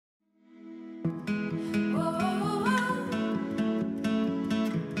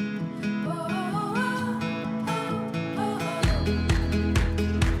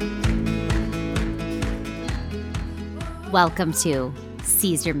Welcome to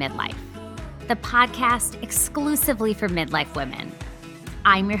Seize Your Midlife, the podcast exclusively for midlife women.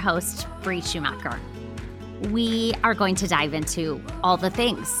 I'm your host, Bree Schumacher. We are going to dive into all the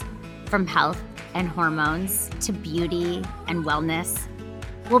things, from health and hormones to beauty and wellness.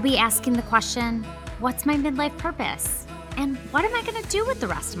 We'll be asking the question, what's my midlife purpose? And what am I going to do with the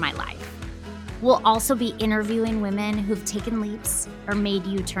rest of my life? We'll also be interviewing women who've taken leaps or made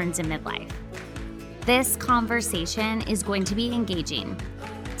U-turns in midlife. This conversation is going to be engaging,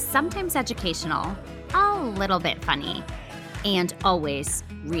 sometimes educational, a little bit funny, and always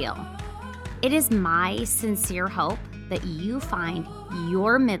real. It is my sincere hope that you find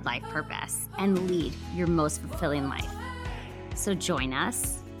your midlife purpose and lead your most fulfilling life. So join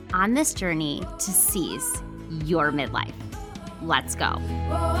us on this journey to seize your midlife. Let's go.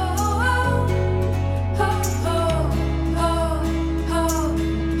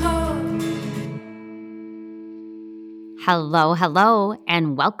 Hello,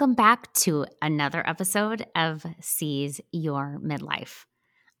 and welcome back to another episode of Seize Your Midlife.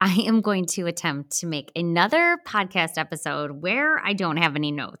 I am going to attempt to make another podcast episode where I don't have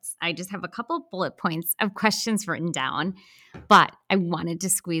any notes. I just have a couple bullet points of questions written down, but I wanted to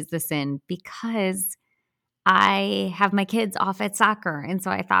squeeze this in because I have my kids off at soccer, and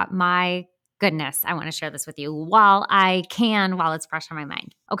so I thought, my goodness, I want to share this with you while it's fresh on my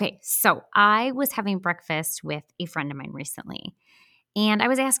mind. Okay, so I was having breakfast with a friend of mine recently, and I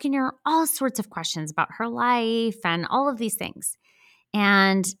was asking her all sorts of questions about her life and all of these things.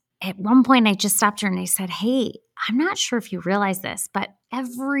 And at one point, I just stopped her and I said, hey, I'm not sure if you realize this, but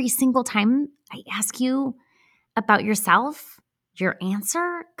every single time I ask you about yourself, your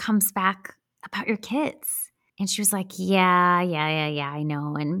answer comes back about your kids. And she was like, yeah, I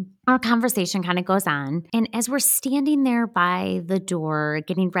know. And our conversation kind of goes on. And as we're standing there by the door,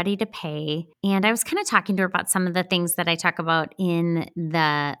 getting ready to pay, and I was kind of talking to her about some of the things that I talk about in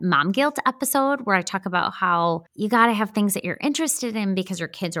the Mom Guilt episode, where I talk about how you got to have things that you're interested in because your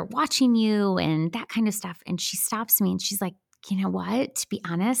kids are watching you and that kind of stuff. And she stops me and she's like, you know what? To be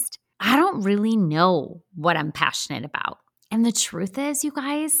honest, I don't really know what I'm passionate about. And the truth is, you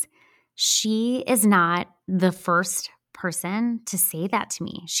guys, she is not the first person to say that to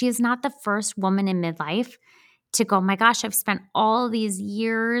me. She is not the first woman in midlife to go, my gosh, I've spent all these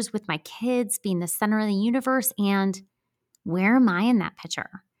years with my kids being the center of the universe, and where am I in that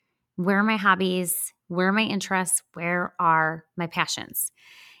picture? Where are my hobbies? Where are my interests? Where are my passions?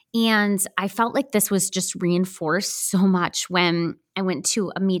 And I felt like this was just reinforced so much when I went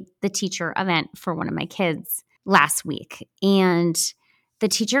to a Meet the Teacher event for one of my kids last week. And the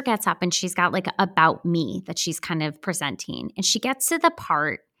teacher gets up and she's got like about me that she's kind of presenting. And she gets to the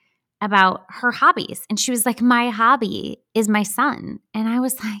part about her hobbies. And she was like, my hobby is my son. And I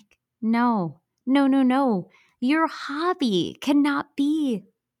was like, no. Your hobby cannot be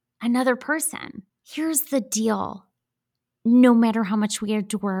another person. Here's the deal. No matter how much we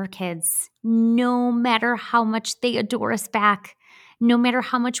adore our kids, no matter how much they adore us back, no matter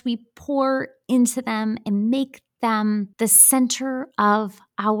how much we pour into them and make them the center of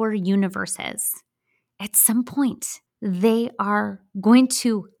our universes, at some point, they are going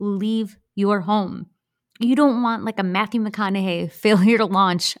to leave your home. You don't want like a Matthew McConaughey failure to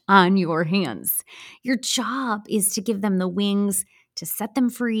launch on your hands. Your job is to give them the wings to set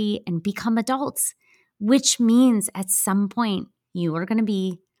them free and become adults, which means at some point you are going to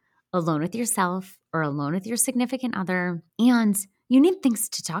be alone with yourself or alone with your significant other, and you need things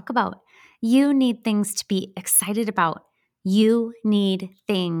to talk about. You need things to be excited about. You need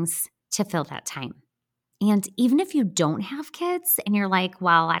things to fill that time. And even if you don't have kids and you're like,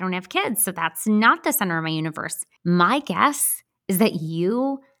 well, I don't have kids, so that's not the center of my universe, my guess is that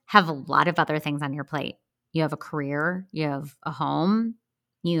you have a lot of other things on your plate. You have a career, you have a home,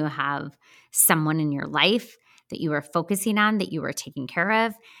 you have someone in your life that you are focusing on, that you are taking care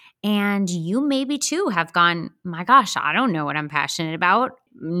of. And you maybe too have gone, my gosh, I don't know what I'm passionate about.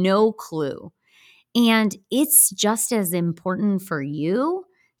 No clue. And it's just as important for you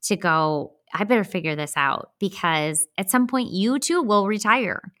to go, I better figure this out, because at some point you too will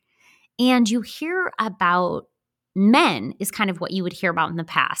retire. And you hear about men is kind of what you would hear about in the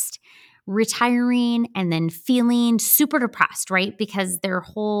past, retiring and then feeling super depressed, right? Because their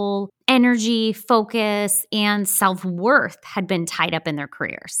whole energy, focus, and self-worth had been tied up in their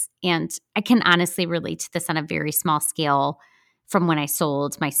careers. And I can honestly relate to this on a very small scale from when I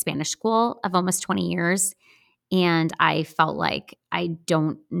sold my Spanish school of almost 20 years. And I felt like I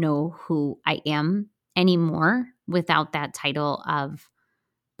don't know who I am anymore without that title of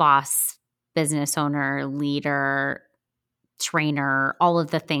boss, business owner, leader, trainer, all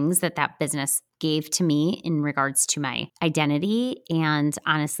of the things that that business gave to me in regards to my identity and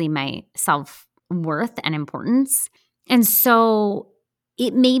honestly my self-worth and importance. And so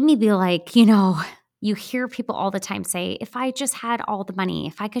it made me be like, you hear people all the time say, if I just had all the money,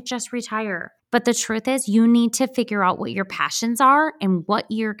 if I could just retire. But the truth is, you need to figure out what your passions are and what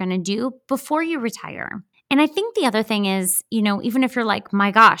you're going to do before you retire. And I think the other thing is, even if you're like,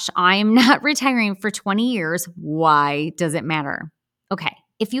 my gosh, I'm not retiring for 20 years, why does it matter? Okay,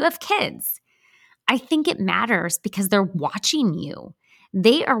 if you have kids, I think it matters because they're watching you.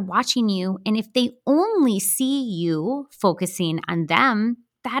 They are watching you. And if they only see you focusing on them,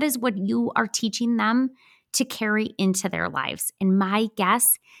 that is what you are teaching them to carry into their lives. And my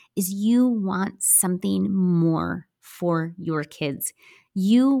guess is you want something more for your kids.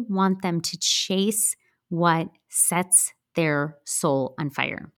 You want them to chase what sets their soul on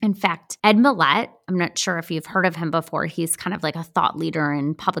fire. In fact, Ed Mylett, I'm not sure if you've heard of him before. He's kind of like a thought leader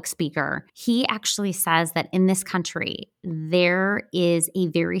and public speaker. He actually says that in this country, there is a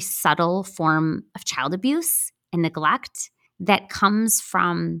very subtle form of child abuse and neglect that comes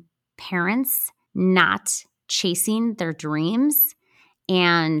from parents not chasing their dreams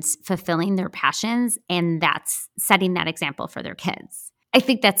and fulfilling their passions, and that's setting that example for their kids. I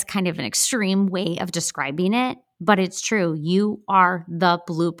think that's kind of an extreme way of describing it, but it's true. You are the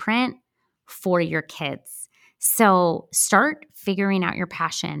blueprint for your kids. So start figuring out your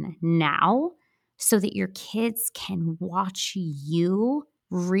passion now so that your kids can watch you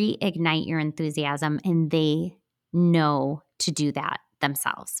reignite your enthusiasm and they know to do that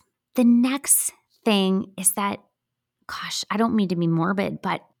themselves. The next thing is that, gosh, I don't mean to be morbid,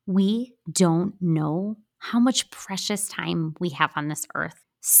 but we don't know how much precious time we have on this earth.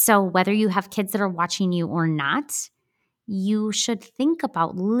 So whether you have kids that are watching you or not, you should think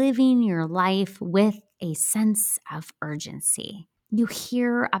about living your life with a sense of urgency. You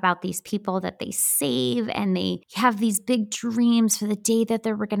hear about these people that they save and they have these big dreams for the day that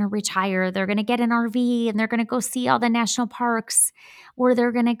they're going to retire. They're going to get an RV and they're going to go see all the national parks, or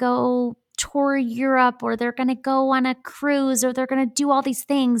they're going to go tour Europe, or they're going to go on a cruise, or they're going to do all these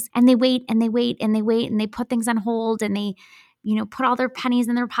things. And they wait and they wait and they wait and they put things on hold and they, put all their pennies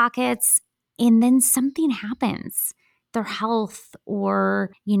in their pockets. And then something happens, their health,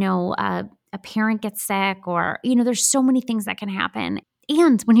 or, a parent gets sick, or, there's so many things that can happen.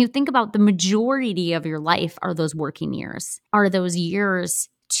 And when you think about the majority of your life are those working years, are those years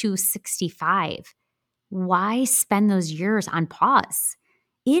to 65, why spend those years on pause?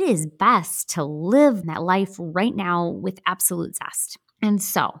 It is best to live that life right now with absolute zest. And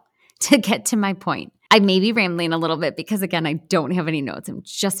so, to get to my point, I may be rambling a little bit because, again, I don't have any notes. I'm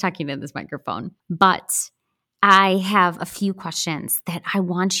just talking to this microphone. But I have a few questions that I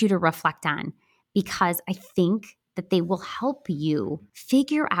want you to reflect on because I think that they will help you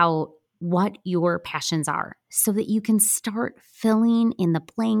figure out what your passions are so that you can start filling in the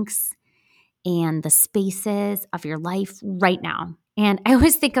blanks and the spaces of your life right now. And I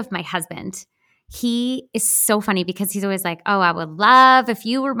always think of my husband. He is so funny because he's always like, oh, I would love, if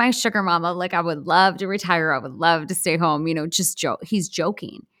you were my sugar mama, like I would love to retire. I would love to stay home, just joke. He's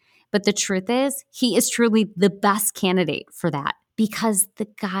joking. But the truth is, he is truly the best candidate for that because the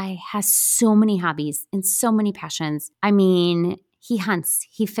guy has so many hobbies and so many passions. I mean, he hunts,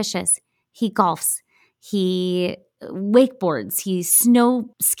 he fishes, he golfs, he wakeboards, he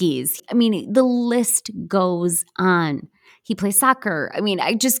snow skis. I mean, the list goes on. He plays soccer. I mean,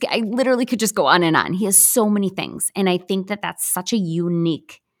 I literally could just go on and on. He has so many things. And I think that that's such a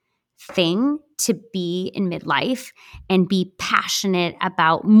unique thing to be in midlife and be passionate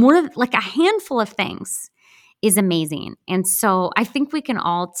about more like a handful of things is amazing. And so I think we can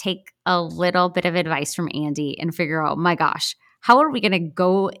all take a little bit of advice from Andy and figure out, my gosh, how are we going to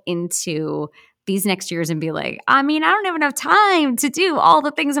go into these next years and be like, I don't have enough time to do all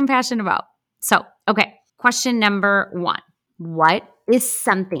the things I'm passionate about. So, okay, question number 1. What is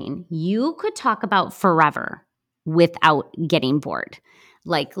something you could talk about forever without getting bored?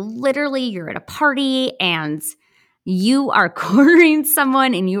 Like literally you're at a party and you are courting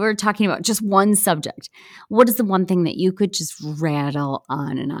someone and you are talking about just one subject. What is the one thing that you could just rattle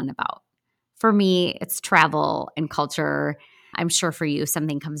on and on about? For me, it's travel and culture. I'm sure for you,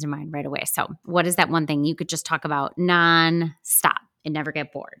 something comes to mind right away. So what is that one thing you could just talk about nonstop and never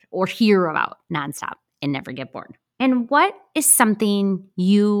get bored, or hear about nonstop and never get bored? And what is something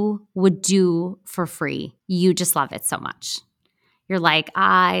you would do for free? You just love it so much. You're like,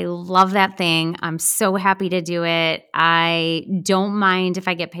 I love that thing. I'm so happy to do it. I don't mind if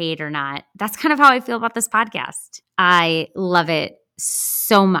I get paid or not. That's kind of how I feel about this podcast. I love it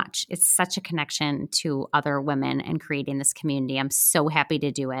so much. It's such a connection to other women and creating this community. I'm so happy to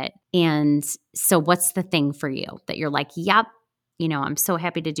do it. And so what's the thing for you that you're like, yep, I'm so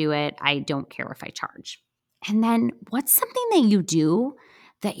happy to do it. I don't care if I charge. And then what's something that you do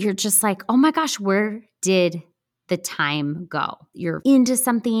that you're just like, oh my gosh, where did the time go? You're into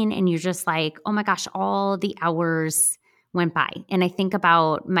something and you're just like, oh my gosh, all the hours went by. And I think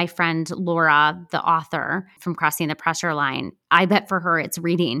about my friend Laura, the author from Crossing the Pressure Line. I bet for her it's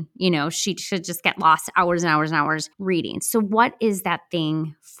reading. She should just get lost hours and hours and hours reading. So what is that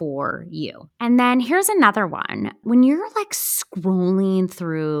thing for you? And then here's another one. When you're like scrolling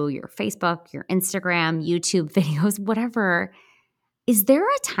through your Facebook, your Instagram, YouTube videos, whatever, is there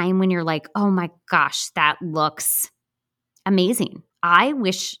a time when you're like, oh my gosh, that looks amazing. I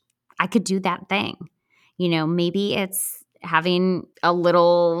wish I could do that thing. Maybe it's having a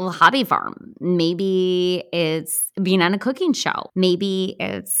little hobby farm. Maybe it's being on a cooking show. Maybe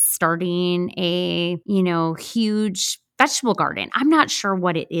it's starting a, huge vegetable garden. I'm not sure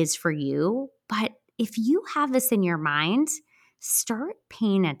what it is for you, but if you have this in your mind, start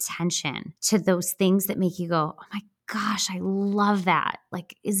paying attention to those things that make you go, oh my gosh, I love that.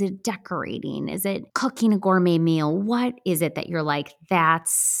 Like, is it decorating? Is it cooking a gourmet meal? What is it that you're like,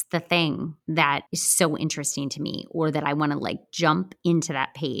 that's the thing that is so interesting to me, or that I want to like jump into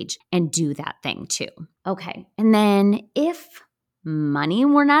that page and do that thing too? Okay. And then if money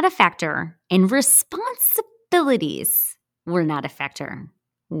were not a factor and responsibilities were not a factor,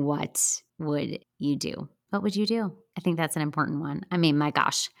 what would you do? What would you do? I think that's an important one. I mean, my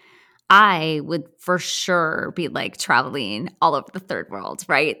gosh. I would for sure be like traveling all over the third world,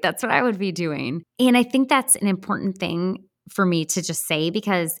 right? That's what I would be doing. And I think that's an important thing for me to just say,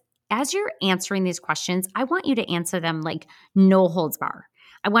 because as you're answering these questions, I want you to answer them like no holds bar.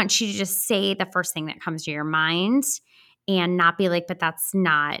 I want you to just say the first thing that comes to your mind and not be like, but that's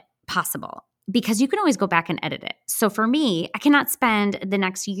not possible. Because you can always go back and edit it. So for me, I cannot spend the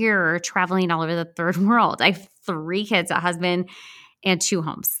next year traveling all over the third world. I have 3 kids, a husband, and 2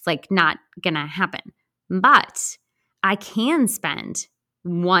 homes. Like, not gonna happen. But I can spend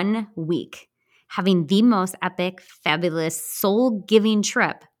 1 week having the most epic, fabulous, soul-giving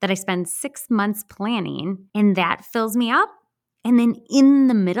trip that I spend 6 months planning, and that fills me up. And then in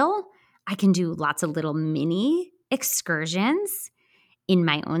the middle, I can do lots of little mini excursions in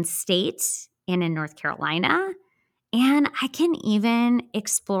my own state and in North Carolina. And I can even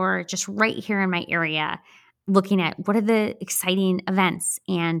explore just right here in my area, looking at what are the exciting events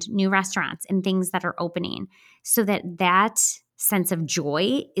and new restaurants and things that are opening, so that sense of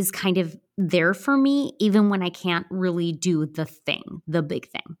joy is kind of there for me, even when I can't really do the thing, the big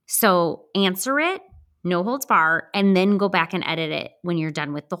thing. So answer it, no holds bar, and then go back and edit it when you're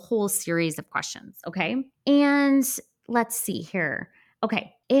done with the whole series of questions, okay? And let's see here.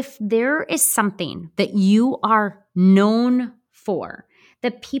 Okay, if there is something that you are known for,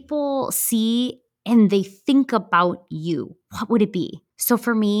 that people see and they think about you, what would it be? So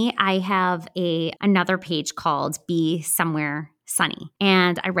for me, I have another page called Be Somewhere Sunny.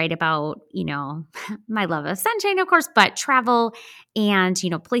 And I write about, my love of sunshine, of course, but travel and,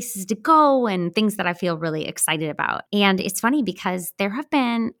 places to go and things that I feel really excited about. And it's funny because there have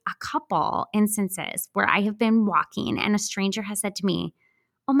been a couple instances where I have been walking and a stranger has said to me,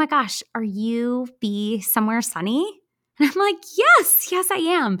 oh my gosh, are you Be Somewhere Sunny? And I'm like, yes, I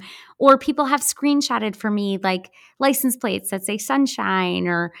am. Or people have screenshotted for me like license plates that say sunshine,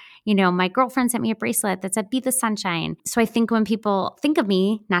 or, my girlfriend sent me a bracelet that said Be the Sunshine. So I think when people think of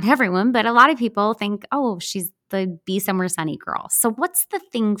me, not everyone, but a lot of people think, oh, she's the Be Somewhere Sunny girl. So what's the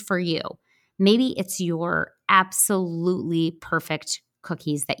thing for you? Maybe it's your absolutely perfect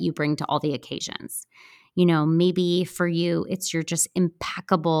cookies that you bring to all the occasions. Maybe for you, it's your just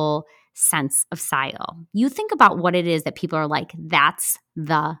impeccable sense of style. You think about what it is that people are like, that's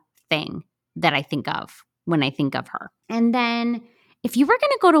the thing that I think of when I think of her. And then if you were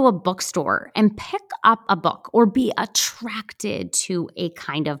going to go to a bookstore and pick up a book or be attracted to a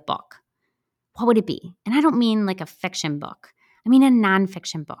kind of book, what would it be? And I don't mean like a fiction book. I mean a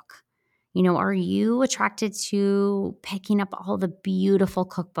nonfiction book. Are you attracted to picking up all the beautiful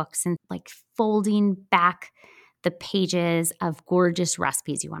cookbooks and like folding back the pages of gorgeous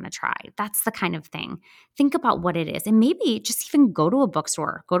recipes you want to try? That's the kind of thing. Think about what it is. And maybe just even go to a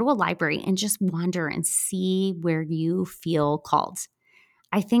bookstore, go to a library and just wander and see where you feel called.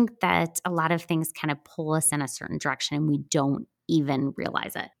 I think that a lot of things kind of pull us in a certain direction and we don't even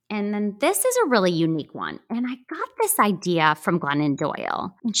realize it. And then this is a really unique one. And I got this idea from Glennon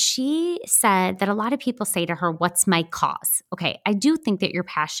Doyle. And she said that a lot of people say to her, what's my cause? Okay, I do think that your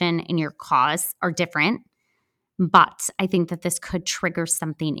passion and your cause are different. but I think that this could trigger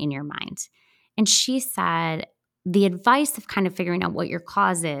something in your mind. And she said, the advice of kind of figuring out what your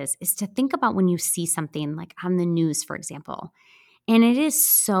cause is to think about when you see something like on the news, for example, and it is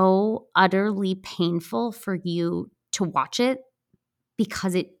so utterly painful for you to watch it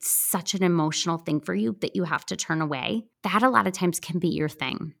because it's such an emotional thing for you that you have to turn away. That a lot of times can be your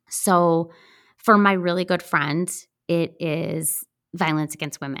thing. So for my really good friend, it is violence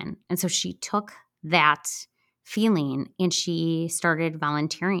against women. And so she took that feeling and she started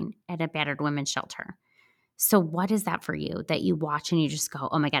volunteering at a battered women's shelter. So what is that for you that you watch and you just go,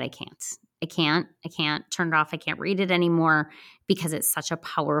 oh my God, I can't turn it off. I can't read it anymore because it's such a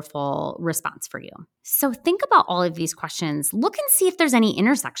powerful response for you. So think about all of these questions. Look and see if there's any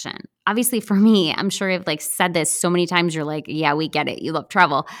intersection. Obviously for me, I'm sure I've said this so many times. You're like, yeah, we get it. You love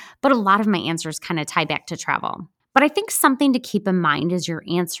travel. But a lot of my answers kind of tie back to travel. But I think something to keep in mind as you're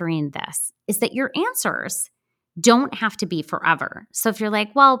answering this is that your answers don't have to be forever. So if you're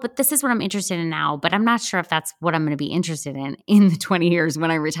like, well, but this is what I'm interested in now, but I'm not sure if that's what I'm going to be interested in the 20 years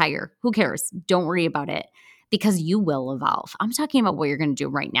when I retire. Who cares? Don't worry about it because you will evolve. I'm talking about what you're going to do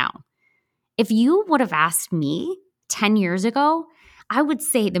right now. If you would have asked me 10 years ago, I would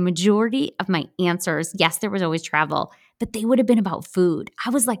say the majority of my answers, yes, there was always travel, but they would have been about food.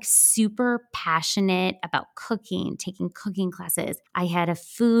 I was super passionate about cooking, taking cooking classes. I had a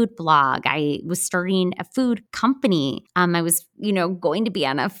food blog. I was starting a food company. I was, going to be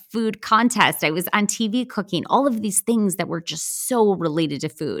on a food contest. I was on TV cooking, all of these things that were just so related to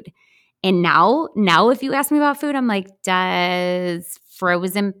food. And now if you ask me about food, I'm like, does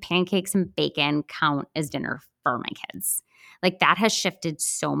frozen pancakes and bacon count as dinner for my kids? That has shifted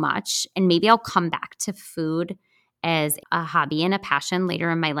so much. And maybe I'll come back to food as a hobby and a passion later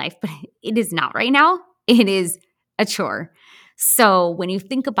in my life, but it is not right now. It is a chore. So when you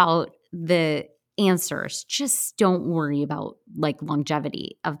think about the answers, just don't worry about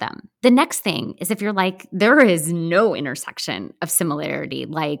longevity of them. The next thing is if you're there is no intersection of similarity,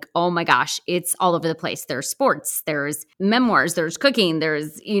 oh my gosh, it's all over the place. There's sports, there's memoirs, there's cooking,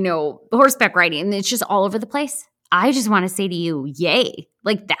 there's, horseback riding, and it's just all over the place. I just want to say to you, yay.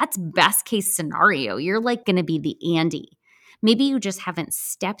 That's best case scenario. You're going to be the Andy. Maybe you just haven't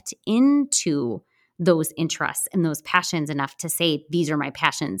stepped into those interests and those passions enough to say, these are my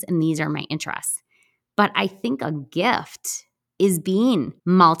passions and these are my interests. But I think a gift is being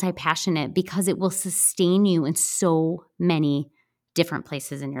multi-passionate because it will sustain you in so many different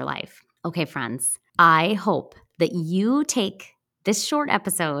places in your life. Okay, friends, I hope that you take this short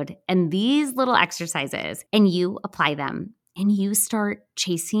episode and these little exercises and you apply them and you start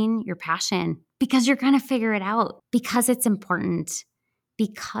chasing your passion because you're going to figure it out, because it's important,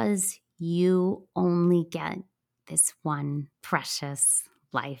 because you only get this one precious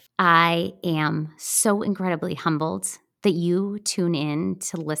life. I am so incredibly humbled that you tune in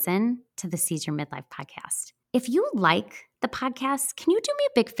to listen to the Seize Your Midlife podcast. If you like the podcast, can you do me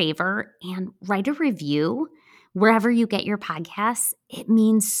a big favor and write a review wherever you get your podcasts? It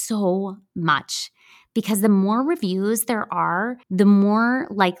means so much because the more reviews there are, the more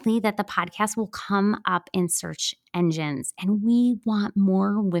likely that the podcast will come up in search engines. And we want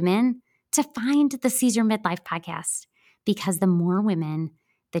more women to find the Seize Your Midlife podcast because the more women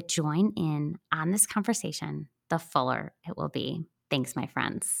that join in on this conversation, the fuller it will be. Thanks, my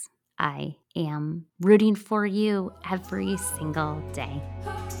friends. I am rooting for you every single day.